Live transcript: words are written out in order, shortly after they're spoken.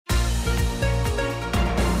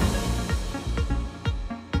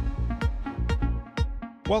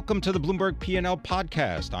Welcome to the Bloomberg P&L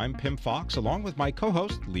podcast. I'm Pim Fox, along with my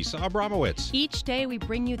co-host, Lisa Abramowitz. Each day, we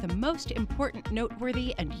bring you the most important,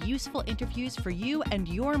 noteworthy, and useful interviews for you and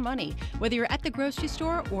your money, whether you're at the grocery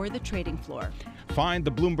store or the trading floor. Find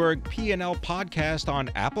the Bloomberg P&L podcast on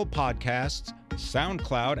Apple Podcasts,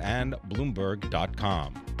 SoundCloud, and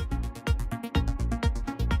Bloomberg.com.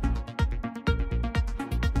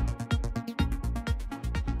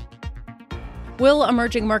 Will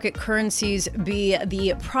emerging market currencies be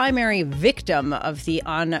the primary victim of the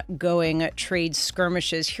ongoing trade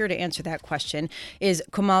skirmishes? Here to answer that question is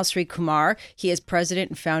Sri-Kumar. He is president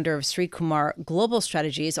and founder of Sri-Kumar Global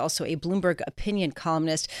Strategies, also a Bloomberg opinion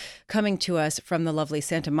columnist, coming to us from the lovely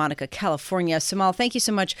Santa Monica, California. Samal, thank you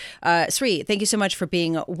so much. Sri, thank you so much for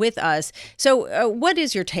being with us. So what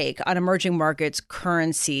is your take on emerging markets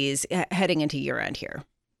currencies heading into year end here?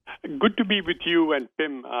 Good to be with you and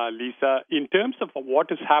Pim, Lisa. In terms of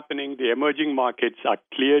what is happening, the emerging markets are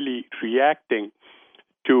clearly reacting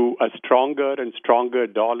to a stronger and stronger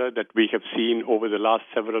dollar that we have seen over the last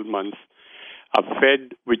several months. A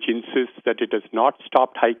Fed which insists that it has not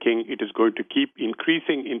stopped hiking, it is going to keep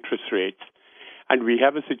increasing interest rates. And we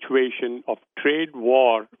have a situation of trade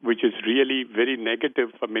war, which is really very negative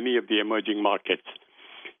for many of the emerging markets.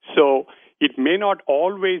 So it may not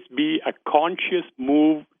always be a conscious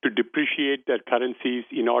move to depreciate their currencies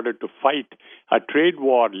in order to fight a trade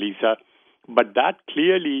war, Lisa, but that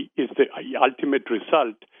clearly is the ultimate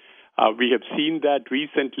result. We have seen that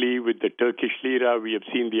recently with the Turkish lira. We have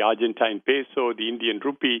seen the Argentine peso, the Indian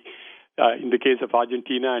rupee. In the case of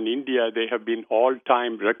Argentina and India, they have been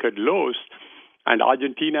all-time record lows. And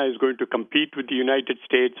Argentina is going to compete with the United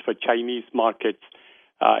States for Chinese markets.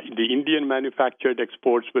 The Indian manufactured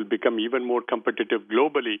exports will become even more competitive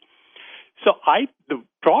globally. So the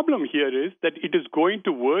problem here is that it is going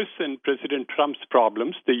to worsen President Trump's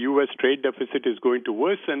problems. The U.S. trade deficit is going to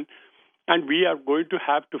worsen, and we are going to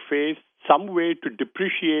have to face some way to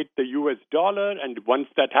depreciate the U.S. dollar. And once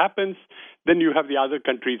that happens, then you have the other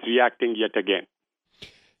countries reacting yet again.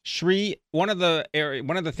 Sri, one of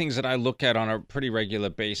the things that I look at on a pretty regular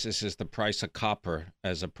basis is the price of copper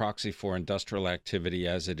as a proxy for industrial activity,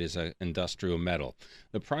 as it is an industrial metal.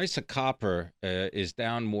 The price of copper is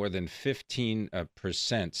down more than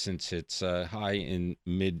 15% since its high in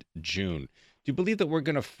mid-June. Do you believe that we're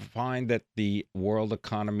going to find that the world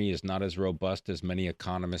economy is not as robust as many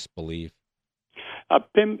economists believe?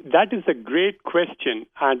 Pim, that is a great question,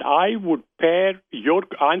 and I would pair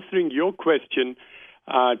answering your question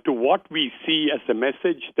to what we see as a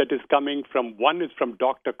message that is coming from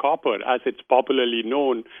Dr. Copper, as it's popularly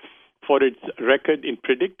known for its record in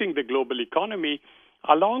predicting the global economy,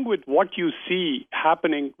 along with what you see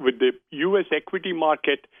happening with the U.S. equity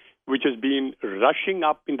market, which has been rushing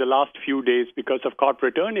up in the last few days because of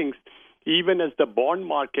corporate earnings, even as the bond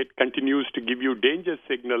market continues to give you danger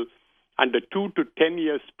signal, and the 2 to 10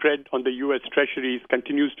 year spread on the U.S. Treasuries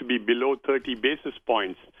continues to be below 30 basis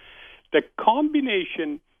points. The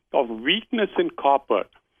combination of weakness in copper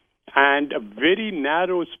and a very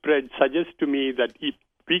narrow spread suggests to me that if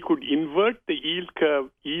we could invert the yield curve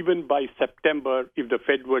even by September, if the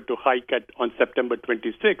Fed were to hike on September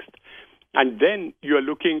 26th, and then you're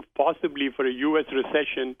looking possibly for a U.S.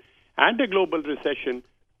 recession and a global recession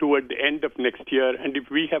toward the end of next year. And if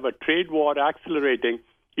we have a trade war accelerating,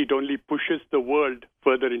 it only pushes the world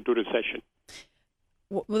further into recession.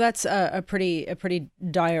 Well, that's a pretty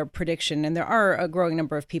dire prediction, and there are a growing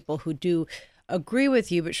number of people who do agree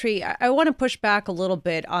with you. But Sri, I want to push back a little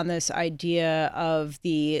bit on this idea of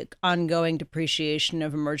the ongoing depreciation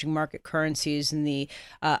of emerging market currencies and the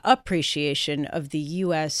appreciation of the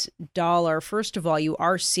U.S. dollar. First of all, you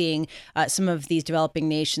are seeing some of these developing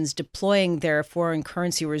nations deploying their foreign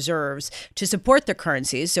currency reserves to support their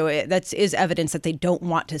currencies. So that is evidence that they don't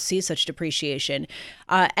want to see such depreciation.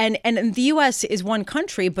 And the U.S. is one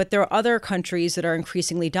country, but there are other countries that are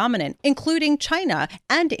increasingly dominant, including China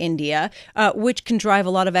and India, which can drive a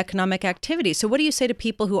lot of economic activity. So what do you say to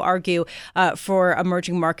people who argue for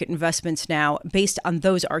emerging market investments now based on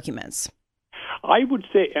those arguments? I would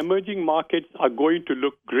say emerging markets are going to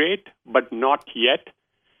look great, but not yet.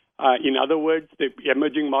 In other words, the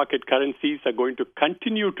emerging market currencies are going to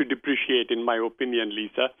continue to depreciate, in my opinion,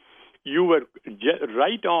 Lisa. You were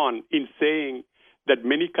right on in saying that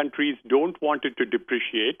many countries don't want it to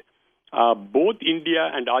depreciate. Both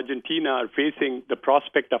India and Argentina are facing the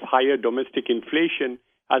prospect of higher domestic inflation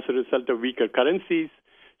as a result of weaker currencies.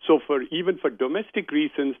 So even for domestic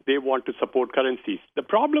reasons, they want to support currencies. The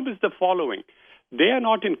problem is the following. They are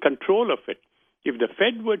not in control of it. If the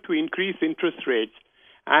Fed were to increase interest rates,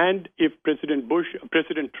 and if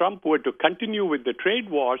President Trump were to continue with the trade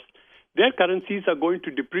wars, their currencies are going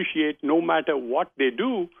to depreciate no matter what they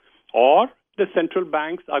do, or the central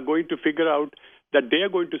banks are going to figure out that they are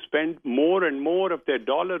going to spend more and more of their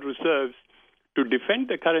dollar reserves to defend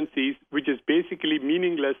the currencies, which is basically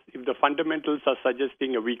meaningless if the fundamentals are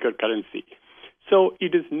suggesting a weaker currency. So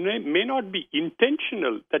it may not be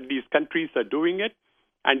intentional that these countries are doing it,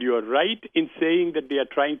 and you are right in saying that they are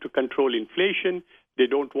trying to control inflation. They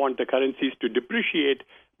don't want the currencies to depreciate,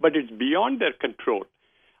 but it's beyond their control.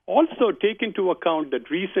 Also, take into account that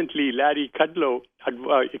recently Larry Kudlow,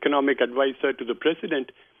 economic advisor to the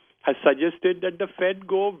president, has suggested that the Fed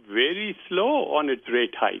go very slow on its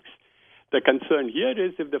rate hikes. The concern here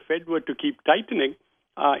is if the Fed were to keep tightening,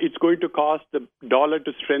 it's going to cause the dollar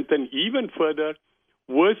to strengthen even further,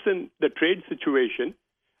 worsen the trade situation.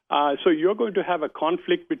 So you're going to have a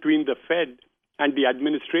conflict between the Fed and the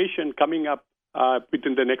administration coming up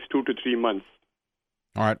within the next 2 to 3 months.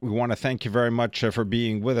 All right. We want to thank you very much for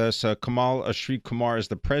being with us. Kamal Sri-Kumar is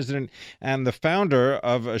the president and the founder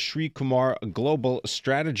of Sri-Kumar Global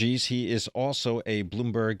Strategies. He is also a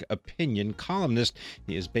Bloomberg opinion columnist.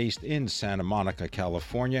 He is based in Santa Monica,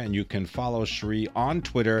 California, and you can follow Sri on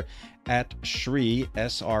Twitter at Sri,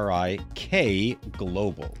 S-R-I-K,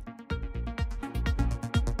 Global.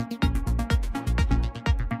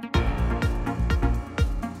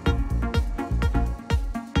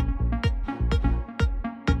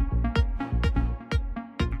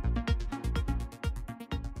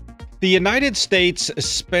 The United States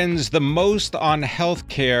spends the most on health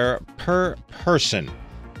care per person.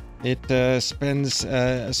 It spends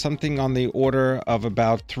something on the order of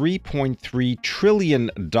about $3.3 trillion.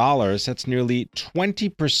 That's nearly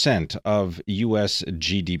 20% of U.S.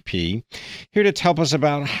 GDP. Here to help us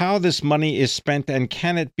about how this money is spent and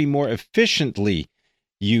can it be more efficiently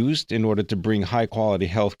used in order to bring high-quality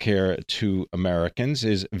health care to Americans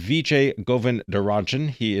is Vijay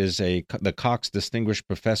Govindarajan. He is the Cox Distinguished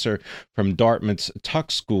Professor from Dartmouth's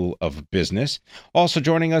Tuck School of Business. Also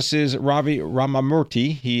joining us is Ravi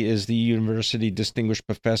Ramamurthy. He is the University Distinguished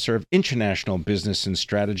Professor of International Business and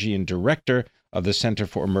Strategy and Director of the Center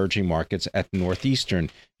for Emerging Markets at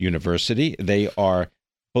Northeastern University. They are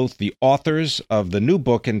both the authors of the new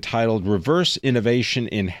book entitled Reverse Innovation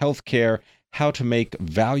in Healthcare: How to Make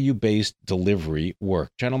Value-Based Delivery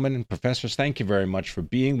Work. Gentlemen and professors, thank you very much for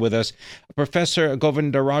being with us. Professor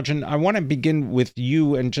Govindarajan, I want to begin with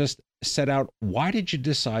you and just set out, why did you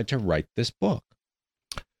decide to write this book?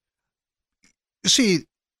 You see,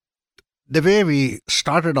 the way we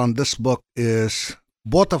started on this book is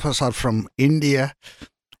both of us are from India.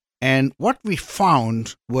 And what we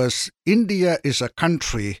found was India is a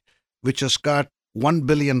country which has got 1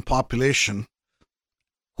 billion population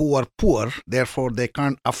who are poor, therefore they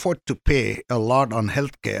can't afford to pay a lot on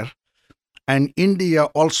healthcare. And India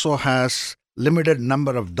also has limited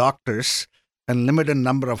number of doctors and limited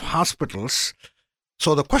number of hospitals.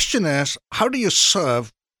 So the question is, how do you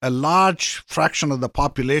serve a large fraction of the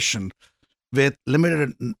population with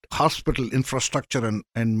limited hospital infrastructure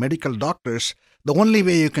and medical doctors? The only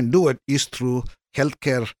way you can do it is through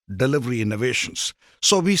healthcare delivery innovations.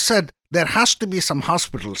 So we said there has to be some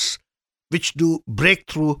hospitals which do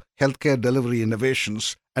breakthrough healthcare delivery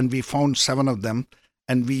innovations, and we found 7 of them,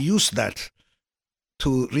 and we used that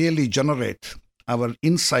to really generate our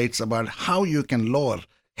insights about how you can lower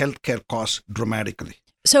healthcare costs dramatically.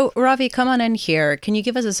 So, Ravi, come on in here. Can you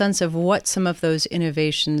give us a sense of what some of those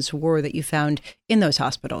innovations were that you found in those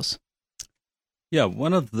hospitals? Yeah,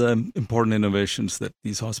 one of the important innovations that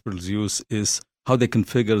these hospitals use is how they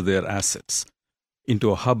configure their assets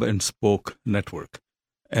into a hub and spoke network.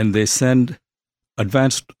 And they send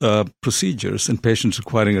advanced procedures and patients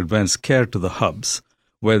requiring advanced care to the hubs,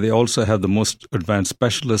 where they also have the most advanced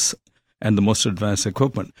specialists and the most advanced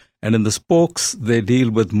equipment. And in the spokes, they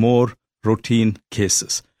deal with more routine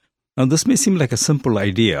cases. Now, this may seem like a simple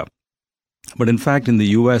idea, but in fact, in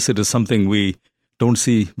the U.S., it is something we don't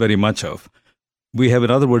see very much of. We have,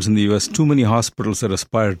 in other words, in the U.S., too many hospitals that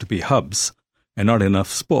aspire to be hubs and not enough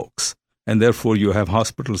spokes. And therefore, you have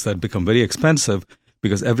hospitals that become very expensive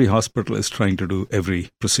because every hospital is trying to do every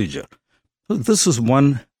procedure. So this is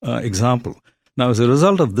one example. Now, as a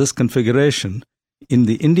result of this configuration, in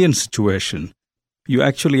the Indian situation, you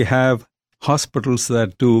actually have hospitals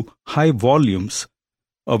that do high volumes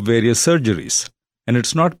of various surgeries. And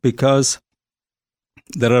it's not because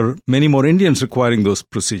there are many more Indians requiring those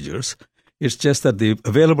procedures. It's just that the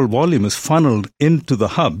available volume is funneled into the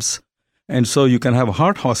hubs. And so you can have a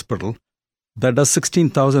heart hospital that does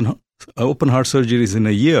 16,000 open heart surgeries in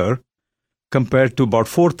a year compared to about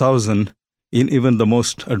 4,000 in even the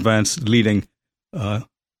most advanced leading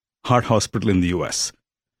heart hospital in the U.S.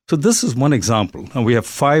 So this is one example. And we have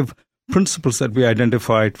 5 principles that we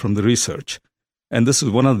identified from the research. And this is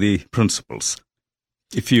one of the principles.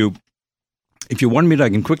 If you want me to, I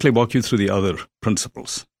can quickly walk you through the other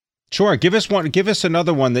principles. Sure. Give us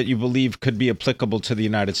another one that you believe could be applicable to the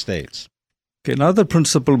United States. Okay, another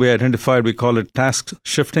principle we identified, we call it task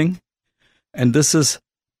shifting. And this is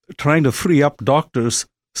trying to free up doctors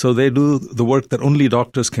so they do the work that only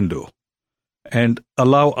doctors can do and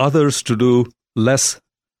allow others to do less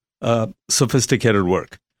sophisticated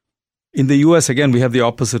work. In the US, again, we have the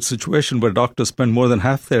opposite situation where doctors spend more than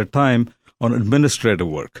half their time on administrative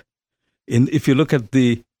work. If you look at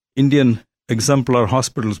the Indian exemplar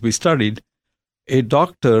hospitals we studied, a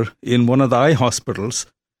doctor in one of the eye hospitals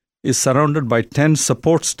is surrounded by 10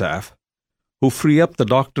 support staff who free up the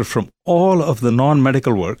doctor from all of the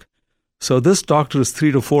non-medical work. So this doctor is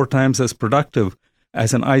 3 to 4 times as productive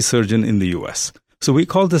as an eye surgeon in the US. So we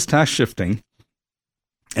call this task shifting.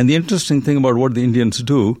 And the interesting thing about what the Indians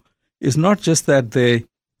do is not just that they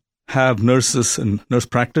have nurses and nurse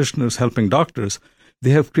practitioners helping doctors,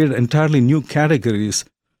 they have created entirely new categories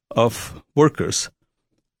of workers,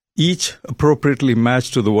 each appropriately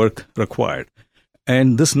matched to the work required.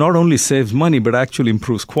 And this not only saves money, but actually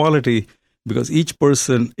improves quality because each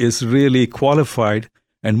person is really qualified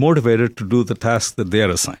and motivated to do the task that they are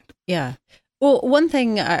assigned. Yeah. Well, one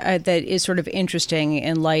thing that is sort of interesting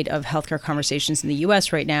in light of healthcare conversations in the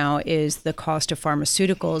U.S. right now is the cost of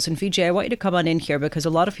pharmaceuticals. And Vijay, I want you to come on in here because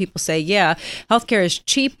a lot of people say, yeah, healthcare is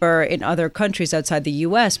cheaper in other countries outside the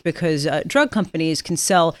U.S. because drug companies can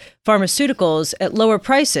sell pharmaceuticals at lower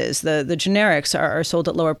prices. The generics are sold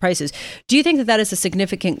at lower prices. Do you think that that is a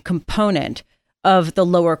significant component of the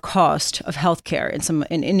lower cost of healthcare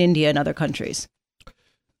in India and other countries?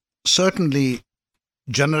 Certainly,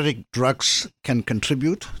 generic drugs can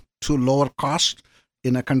contribute to lower cost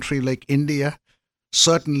in a country like India.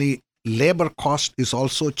 Certainly, labor cost is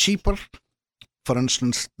also cheaper. For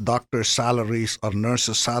instance, doctors' salaries or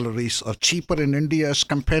nurses' salaries are cheaper in India as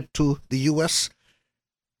compared to the US.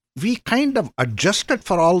 We kind of adjusted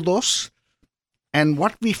for all those. And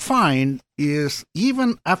what we find is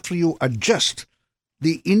even after you adjust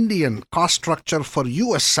the Indian cost structure for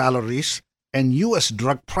US salaries and US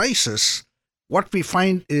drug prices, what we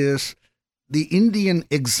find is the Indian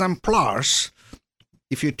exemplars,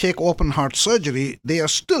 if you take open heart surgery, they are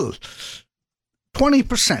still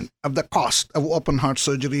 20% of the cost of open heart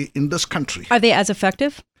surgery in this country. Are they as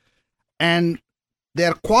effective? And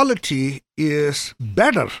their quality is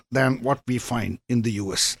better than what we find in the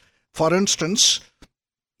US. For instance,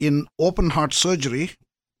 in open heart surgery,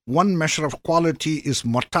 one measure of quality is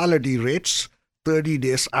mortality rates 30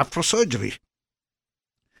 days after surgery.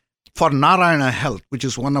 For Narayana Health, which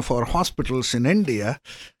is one of our hospitals in India,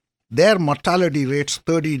 their mortality rates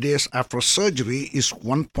 30 days after surgery is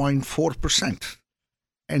 1.4%.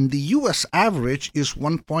 And the US average is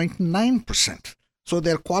 1.9%. So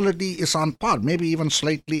their quality is on par, maybe even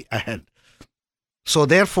slightly ahead. So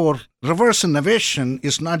therefore, reverse innovation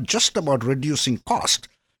is not just about reducing cost.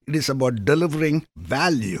 It is about delivering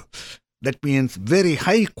value. That means very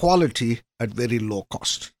high quality at very low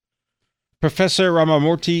cost. Professor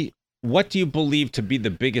Ramamurthy, what do you believe to be the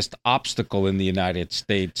biggest obstacle in the United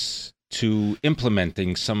States to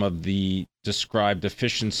implementing some of the described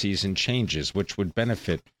efficiencies and changes which would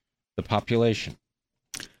benefit the population?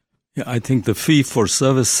 Yeah, I think the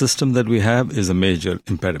fee-for-service system that we have is a major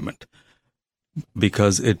impediment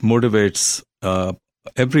because it motivates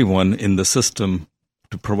everyone in the system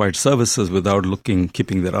to provide services without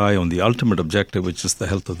keeping their eye on the ultimate objective, which is the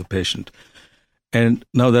health of the patient. And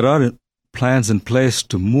now there are plans in place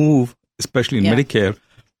to move, especially in Medicare,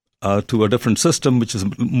 to a different system, which is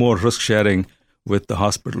more risk-sharing with the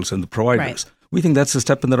hospitals and the providers. Right. We think that's a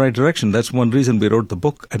step in the right direction. That's one reason we wrote the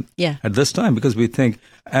book at this time, because we think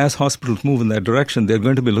as hospitals move in that direction, they're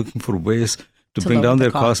going to be looking for ways to bring down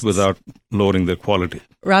their costs without lowering their quality.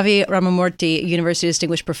 Ravi Ramamurthy, University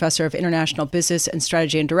Distinguished Professor of International Business and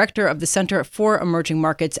Strategy and Director of the Center for Emerging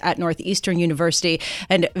Markets at Northeastern University,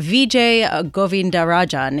 and Vijay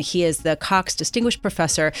Govindarajan. He is the Cox Distinguished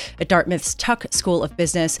Professor at Dartmouth's Tuck School of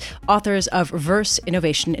Business, authors of Reverse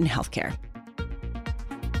Innovation in Healthcare.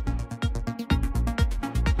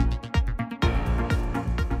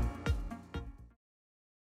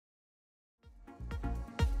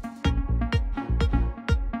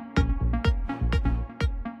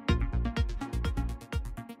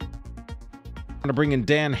 I want to bring in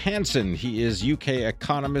Dan Hansen. He is UK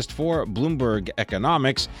economist for Bloomberg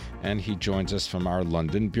Economics, and he joins us from our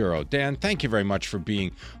London bureau. Dan, thank you very much for being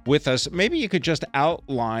with us. Maybe you could just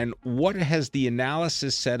outline what has the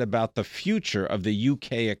analysis said about the future of the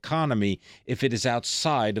UK economy if it is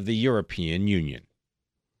outside of the European Union?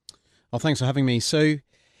 Oh, thanks for having me. So,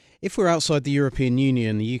 if we're outside the European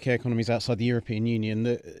Union, the UK economy is outside the European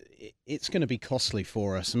Union, it's going to be costly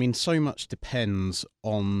for us. I mean, so much depends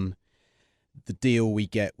on the deal we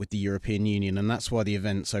get with the European Union, and that's why the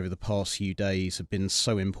events over the past few days have been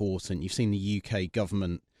so important. You've seen the UK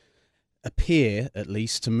government appear, at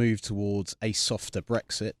least, to move towards a softer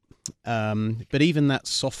Brexit. But even that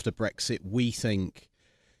softer Brexit, we think,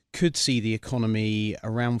 could see the economy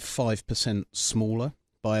around 5% smaller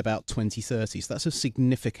by about 2030. So that's a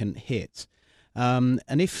significant hit. And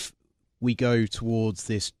if we go towards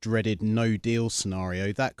this dreaded no-deal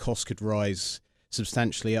scenario, that cost could rise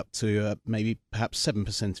substantially up to maybe perhaps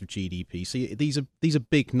 7% of GDP. So these are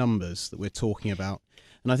big numbers that we're talking about.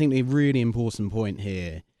 And I think the really important point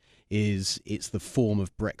here is it's the form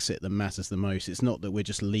of Brexit that matters the most. It's not that we're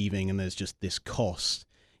just leaving and there's just this cost.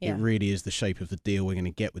 Yeah. It really is the shape of the deal we're going to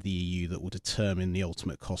get with the EU that will determine the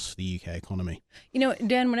ultimate cost for the UK economy. You know,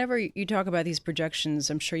 Dan, whenever you talk about these projections,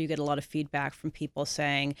 I'm sure you get a lot of feedback from people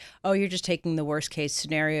saying, oh, you're just taking the worst case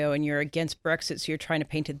scenario and you're against Brexit, so you're trying to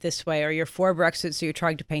paint it this way, or you're for Brexit, so you're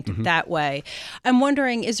trying to paint it that way. I'm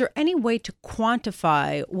wondering, is there any way to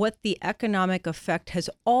quantify what the economic effect has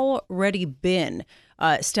already been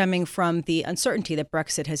stemming from the uncertainty that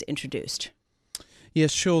Brexit has introduced?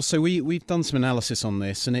 Yes, sure. So we've done some analysis on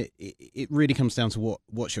this, and it really comes down to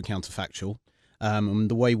what's your counterfactual. And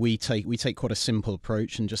the way we take quite a simple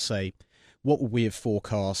approach and just say, what would we have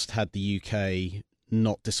forecast had the UK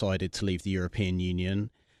not decided to leave the European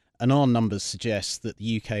Union? And our numbers suggest that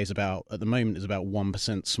the UK at the moment is about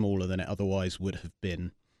 1% smaller than it otherwise would have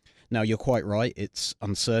been. Now, you're quite right. It's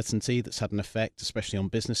uncertainty that's had an effect, especially on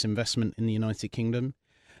business investment in the United Kingdom.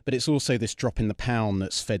 But it's also this drop in the pound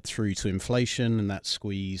that's fed through to inflation, and that's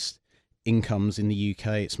squeezed incomes in the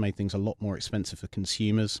UK. It's made things a lot more expensive for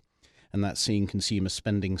consumers, and that's seen consumer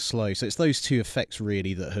spending slow. So it's those two effects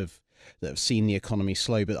really that have seen the economy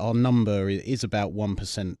slow. But our number is about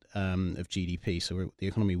 1% of GDP. So the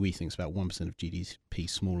economy, we think, is about 1% of GDP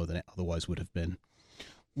smaller than it otherwise would have been.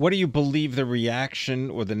 What do you believe the reaction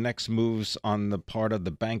or the next moves on the part of the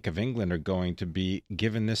Bank of England are going to be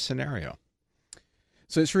given this scenario?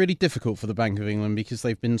 So it's really difficult for the Bank of England because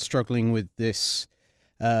they've been struggling with this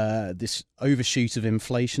overshoot of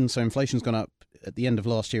inflation. So inflation's gone up at the end of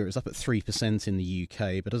last year. It was up at 3% in the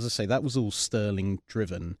UK. But as I say, that was all sterling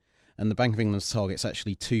driven. And the Bank of England's target's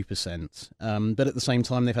actually 2%. But at the same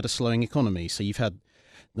time, they've had a slowing economy. So you've had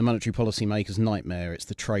the monetary policy maker's nightmare. It's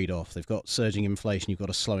the trade-off. They've got surging inflation. You've got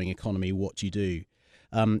a slowing economy. What do you do?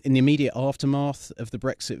 In the immediate aftermath of the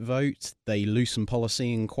Brexit vote, they loosened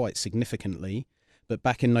policy and quite significantly. But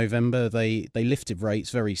back in November, they lifted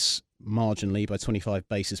rates very marginally by 25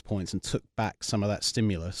 basis points and took back some of that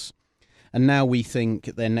stimulus. And now we think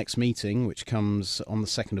at their next meeting, which comes on the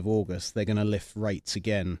 2nd of August, they're going to lift rates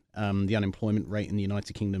again. The unemployment rate in the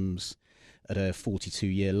United Kingdom's at a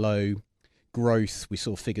 42-year low. Growth, we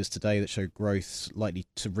saw figures today that show growth likely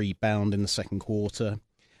to rebound in the second quarter.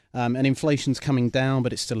 And inflation's coming down,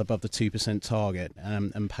 but it's still above the 2% target,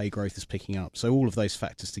 and pay growth is picking up. So all of those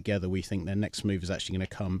factors together, we think their next move is actually going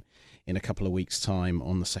to come in a couple of weeks' time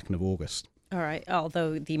on the 2nd of August. All right.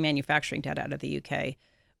 Although the manufacturing data out of the UK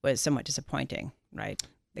was somewhat disappointing, right?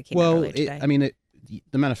 They came out earlier today.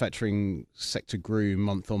 The manufacturing sector grew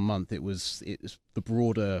month on month. It was the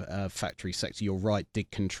broader factory sector, you're right,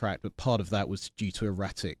 did contract, but part of that was due to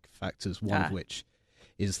erratic factors, one of which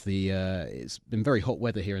is it's been very hot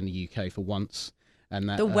weather here in the UK for once. And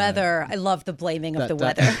that, the weather, I love the blaming of the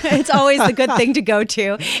weather. It's always the good thing to go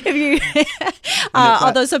to. If you,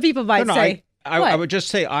 although some people might say, I would just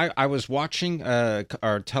say I was watching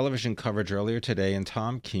our television coverage earlier today, and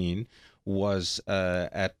Tom Keane was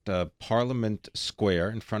at Parliament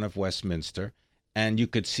Square in front of Westminster, and you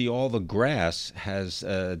could see all the grass has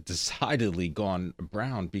decidedly gone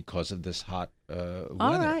brown because of this hot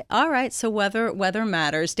weather. All right. So weather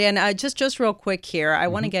matters. Dan, just real quick here, I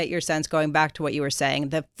want to get your sense, going back to what you were saying,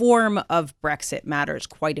 the form of Brexit matters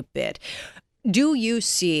quite a bit. Do you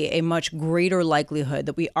see a much greater likelihood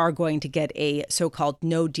that we are going to get a so-called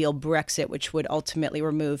no-deal Brexit, which would ultimately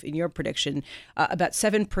remove, in your prediction, about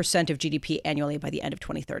 7% of GDP annually by the end of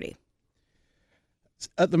 2030?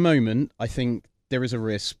 At the moment, I think there is a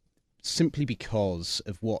risk simply because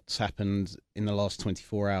of what's happened in the last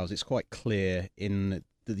 24 hours. It's quite clear in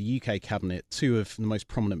the UK cabinet, two of the most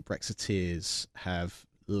prominent Brexiteers have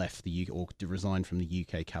left the UK or resigned from the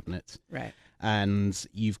UK cabinet. Right. And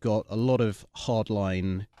you've got a lot of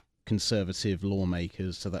hardline conservative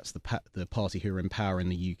lawmakers, so that's the party who are in power in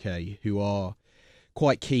the UK, who are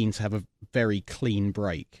quite keen to have a very clean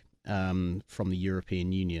break from the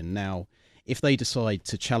European Union. Now, if they decide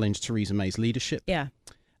to challenge Theresa May's leadership,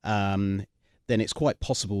 then it's quite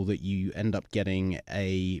possible that you end up getting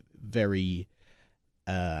a very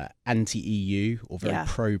anti-EU or very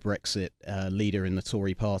pro-Brexit leader in the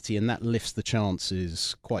Tory party, and that lifts the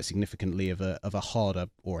chances quite significantly of a harder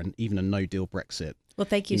or even a no-deal Brexit. Well,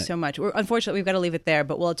 thank you so much. Unfortunately, we've got to leave it there,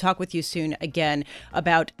 but we'll talk with you soon again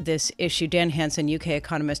about this issue. Dan Hansen, UK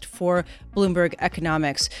economist for Bloomberg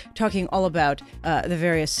Economics, talking all about the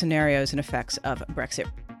various scenarios and effects of Brexit.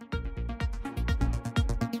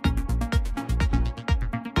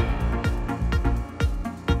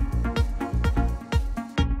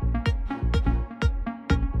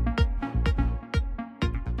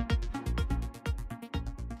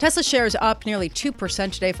 Tesla shares up nearly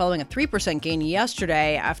 2% today, following a 3% gain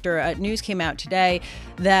yesterday after news came out today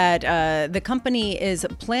that the company is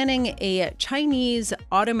planning a Chinese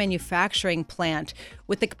auto manufacturing plant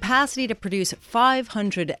with the capacity to produce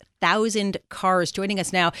 500,000 cars. Joining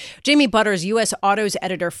us now, Jamie Butters, U.S. Autos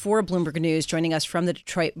editor for Bloomberg News, joining us from the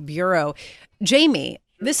Detroit Bureau. Jamie,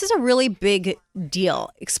 this is a really big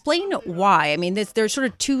deal. Explain why. I mean, there's sort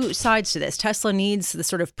of two sides to this. Tesla needs the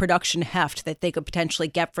sort of production heft that they could potentially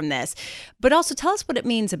get from this. But also tell us what it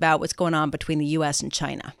means about what's going on between the U.S. and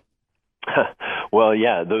China. Well,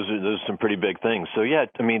 yeah, those are some pretty big things. So, yeah,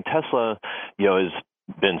 I mean, Tesla, is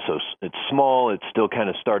it's small. It's still kind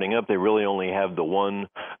of starting up. They really only have the one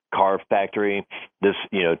car factory. This,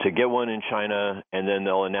 to get one in China, and then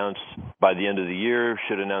they'll announce by the end of the year,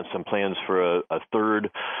 should announce some plans for a third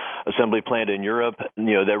assembly plant in Europe.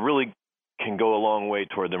 That really can go a long way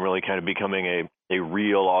toward them really kind of becoming a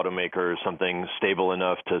real automaker, something stable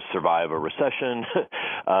enough to survive a recession,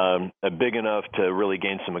 big enough to really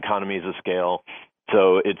gain some economies of scale.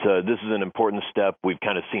 So this is an important step. We've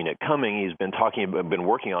kind of seen it coming. He's been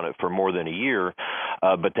working on it for more than a year,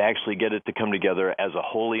 but to actually get it to come together as a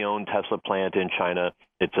wholly owned Tesla plant in China,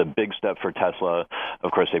 it's a big step for Tesla.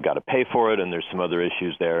 Of course, they've got to pay for it, and there's some other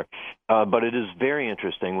issues there. But it is very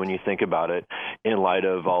interesting when you think about it in light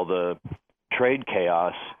of all the trade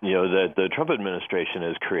chaos, that the Trump administration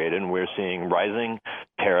has created, and we're seeing rising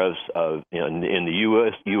tariffs in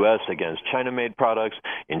the U.S. against China-made products,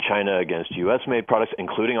 in China against U.S.-made products,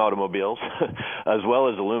 including automobiles, as well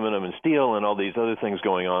as aluminum and steel, and all these other things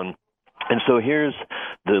going on. And so here's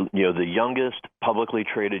the youngest publicly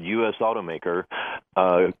traded U.S. automaker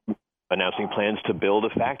announcing plans to build a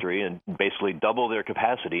factory and basically double their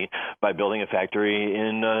capacity by building a factory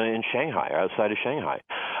in Shanghai, outside of Shanghai.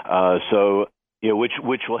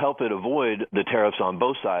 Which will help it avoid the tariffs on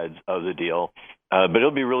both sides of the deal. But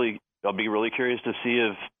I'll be really curious to see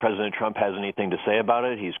if President Trump has anything to say about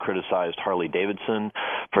it. He's criticized Harley-Davidson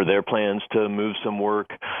for their plans to move some work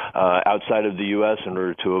outside of the U.S. in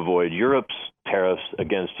order to avoid Europe's tariffs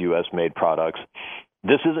against U.S.-made products.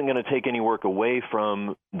 This isn't going to take any work away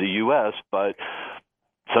from the U.S., but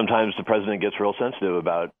sometimes the president gets real sensitive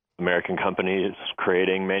about American companies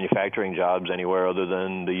creating manufacturing jobs anywhere other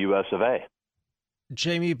than the U.S. of A.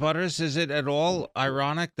 Jamie Butters, is it at all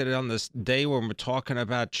ironic that on this day when we're talking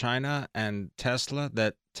about China and Tesla,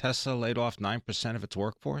 that Tesla laid off 9% of its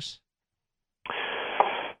workforce?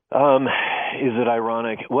 Is it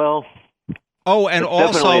ironic? Well... Oh, and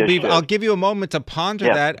also I'll give you a moment to ponder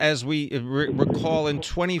that as we recall in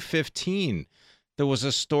 2015, there was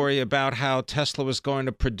a story about how Tesla was going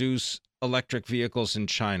to produce electric vehicles in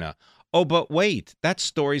China. Oh, but wait, that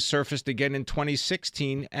story surfaced again in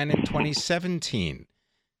 2016 and in 2017.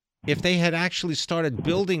 If they had actually started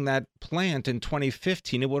building that plant in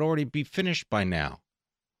 2015, it would already be finished by now.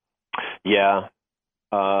 Yeah,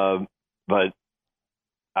 but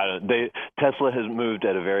Tesla has moved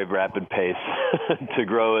at a very rapid pace to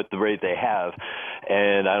grow at the rate they have,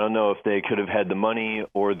 and I don't know if they could have had the money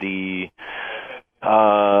or the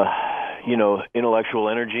intellectual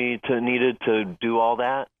energy needed to do all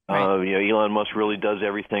that. Right. Elon Musk really does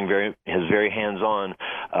everything very hands-on.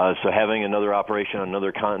 So having another operation on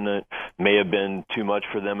another continent may have been too much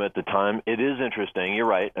for them at the time. It is interesting. You're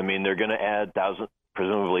right. I mean, they're going to add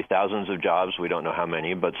presumably thousands of jobs. We don't know how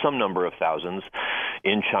many, but some number of thousands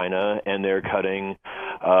in China, and they're cutting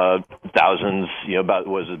thousands.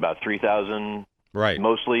 About 3,000, right?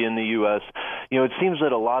 Mostly in the U.S. It seems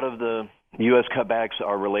that a lot of the U.S. cutbacks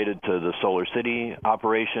are related to the Solar City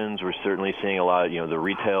operations. We're certainly seeing a lot, the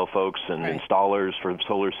retail folks and installers from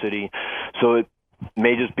Solar City. So it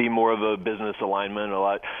may just be more of a business alignment. A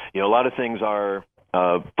lot of things are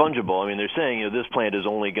fungible. I mean, they're saying, this plant is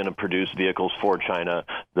only going to produce vehicles for China.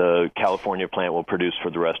 The California plant will produce for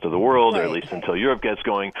the rest of the world, or at least until Europe gets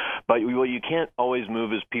going. But what you can't always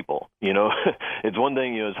move is people. It's one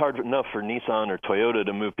thing, it's hard enough for Nissan or Toyota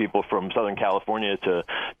to move people from Southern California to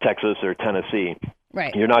Texas or Tennessee.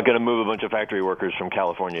 Right. You're not going to move a bunch of factory workers from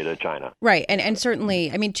California to China. Right. And certainly,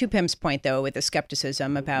 I mean, to Pim's point, though, with the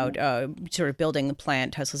skepticism about sort of building the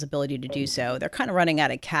plant, Tesla's ability to do so, they're kind of running out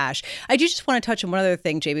of cash. I do just want to touch on one other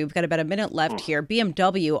thing, JB. We've got about a minute left here.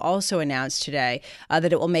 BMW also announced today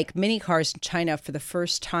that it will make mini cars in China for the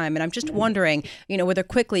first time. And I'm just wondering, whether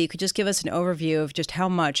quickly you could just give us an overview of just how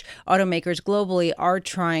much automakers globally are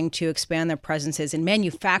trying to expand their presences in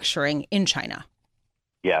manufacturing in China.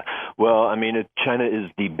 Yeah. Well, I mean, China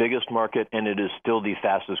is the biggest market, and it is still the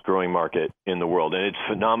fastest growing market in the world. And it's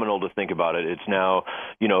phenomenal to think about it. It's now,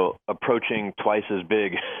 approaching twice as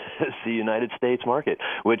big as the United States market,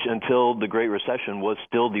 which until the Great Recession was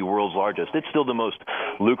still the world's largest. It's still the most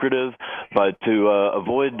lucrative, but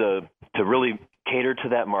to really cater to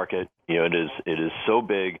that market, it is so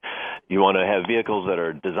big. You want to have vehicles that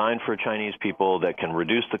are designed for Chinese people that can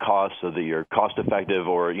reduce the cost so that you're cost effective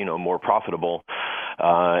or, more profitable.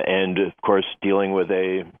 And of course, dealing with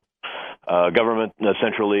a government, a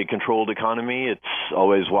centrally controlled economy, it's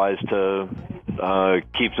always wise to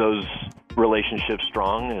keep those relationships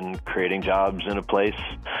strong, and creating jobs in a place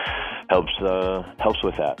helps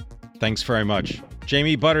with that. Thanks very much.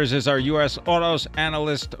 Jamie Butters is our U.S. autos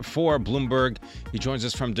analyst for Bloomberg. He joins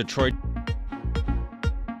us from Detroit.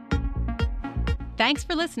 Thanks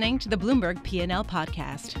for listening to the Bloomberg P&L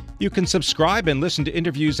podcast. You can subscribe and listen to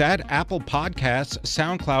interviews at Apple Podcasts,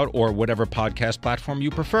 SoundCloud, or whatever podcast platform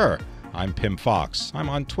you prefer. I'm Pim Fox. I'm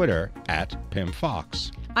on Twitter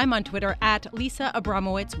 @PimFox. I'm on Twitter @Lisa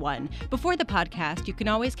Abramowitz1. Before the podcast, you can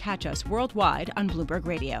always catch us worldwide on Bloomberg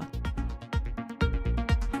Radio.